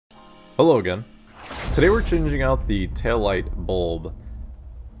Hello again. Today we're changing out the taillight bulb.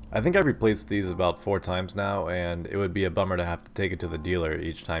 I think I've replaced these about 4 times now, and it would be a bummer to have to take it to the dealer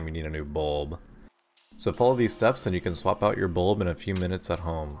each time you need a new bulb. So follow these steps and you can swap out your bulb in a few minutes at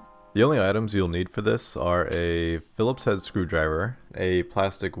home. The only items you'll need for this are a Phillips head screwdriver, a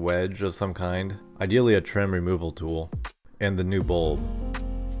plastic wedge of some kind, ideally a trim removal tool, and the new bulb.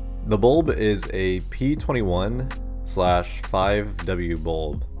 The bulb is a P21/5W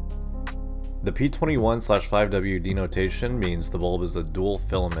bulb. The P21/5W denotation means the bulb is a dual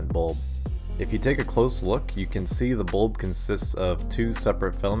filament bulb. If you take a close look, you can see the bulb consists of 2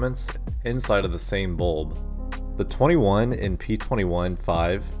 separate filaments inside of the same bulb. The 21 in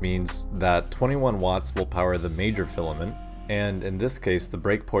P21/5 means that 21 watts will power the major filament, and in this case the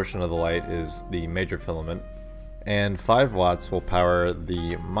brake portion of the light is the major filament, and 5 watts will power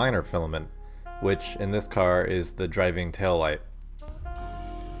the minor filament, which in this car is the driving tail light.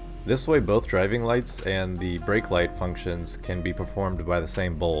 This way both driving lights and the brake light functions can be performed by the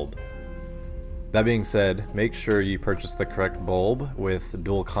same bulb. That being said, make sure you purchase the correct bulb with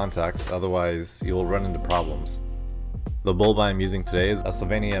dual contacts, otherwise you'll run into problems. The bulb I'm using today is a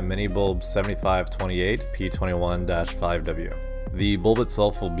Sylvania Mini Bulb 7528 P21-5W. The bulb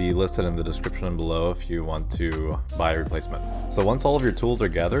itself will be listed in the description below if you want to buy a replacement. So once all of your tools are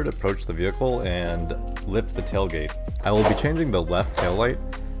gathered, approach the vehicle and lift the tailgate. I will be changing the left taillight,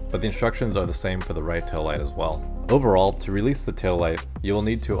 but the instructions are the same for the right taillight as well. Overall, to release the taillight, you will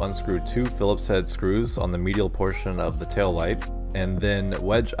need to unscrew 2 Phillips head screws on the medial portion of the taillight, and then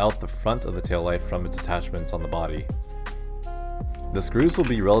wedge out the front of the taillight from its attachments on the body. The screws will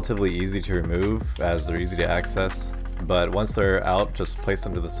be relatively easy to remove as they're easy to access, but once they're out, just place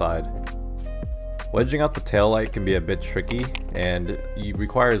them to the side. Wedging out the taillight can be a bit tricky and it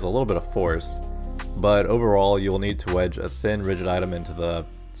requires a little bit of force, but overall you'll need to wedge a thin rigid item into the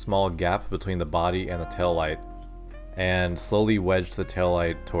small gap between the body and the taillight, and slowly wedge the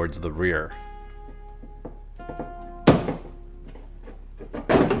taillight towards the rear.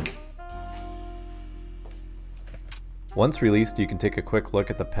 Once released, you can take a quick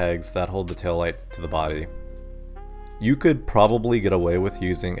look at the pegs that hold the taillight to the body. You could probably get away with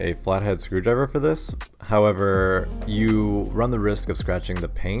using a flathead screwdriver for this, however, you run the risk of scratching the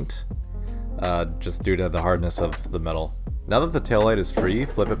paint just due to the hardness of the metal. Now that the taillight is free,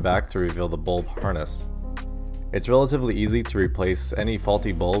 flip it back to reveal the bulb harness. It's relatively easy to replace any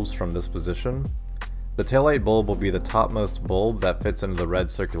faulty bulbs from this position. The taillight bulb will be the topmost bulb that fits into the red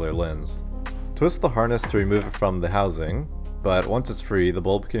circular lens. Twist the harness to remove it from the housing, but once it's free, the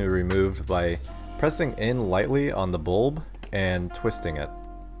bulb can be removed by pressing in lightly on the bulb and twisting it.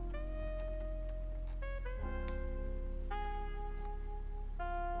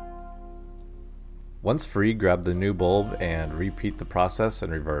 Once free, grab the new bulb and repeat the process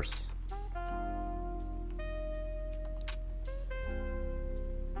in reverse.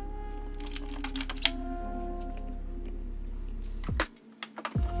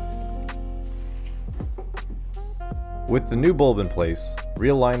 With the new bulb in place,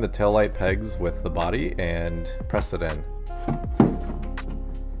 realign the taillight pegs with the body and press it in.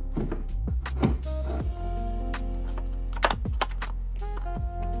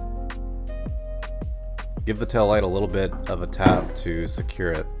 Give the taillight a little bit of a tap to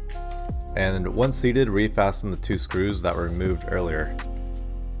secure it. And once seated, refasten the 2 screws that were removed earlier.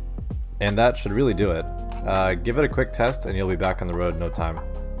 And that should really do it. Give it a quick test and you'll be back on the road in no time.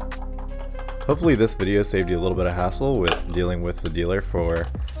 Hopefully this video saved you a little bit of hassle with dealing with the dealer for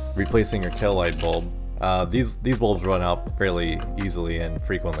replacing your taillight bulb. These bulbs run out fairly easily and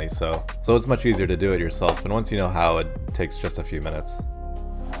frequently, so it's much easier to do it yourself, and once you know how, it takes just a few minutes.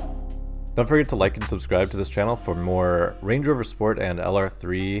 Don't forget to like and subscribe to this channel for more Range Rover Sport and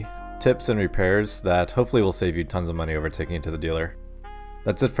LR3 tips and repairs that hopefully will save you tons of money over taking it to the dealer.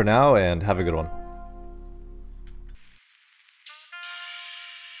 That's it for now, and have a good one.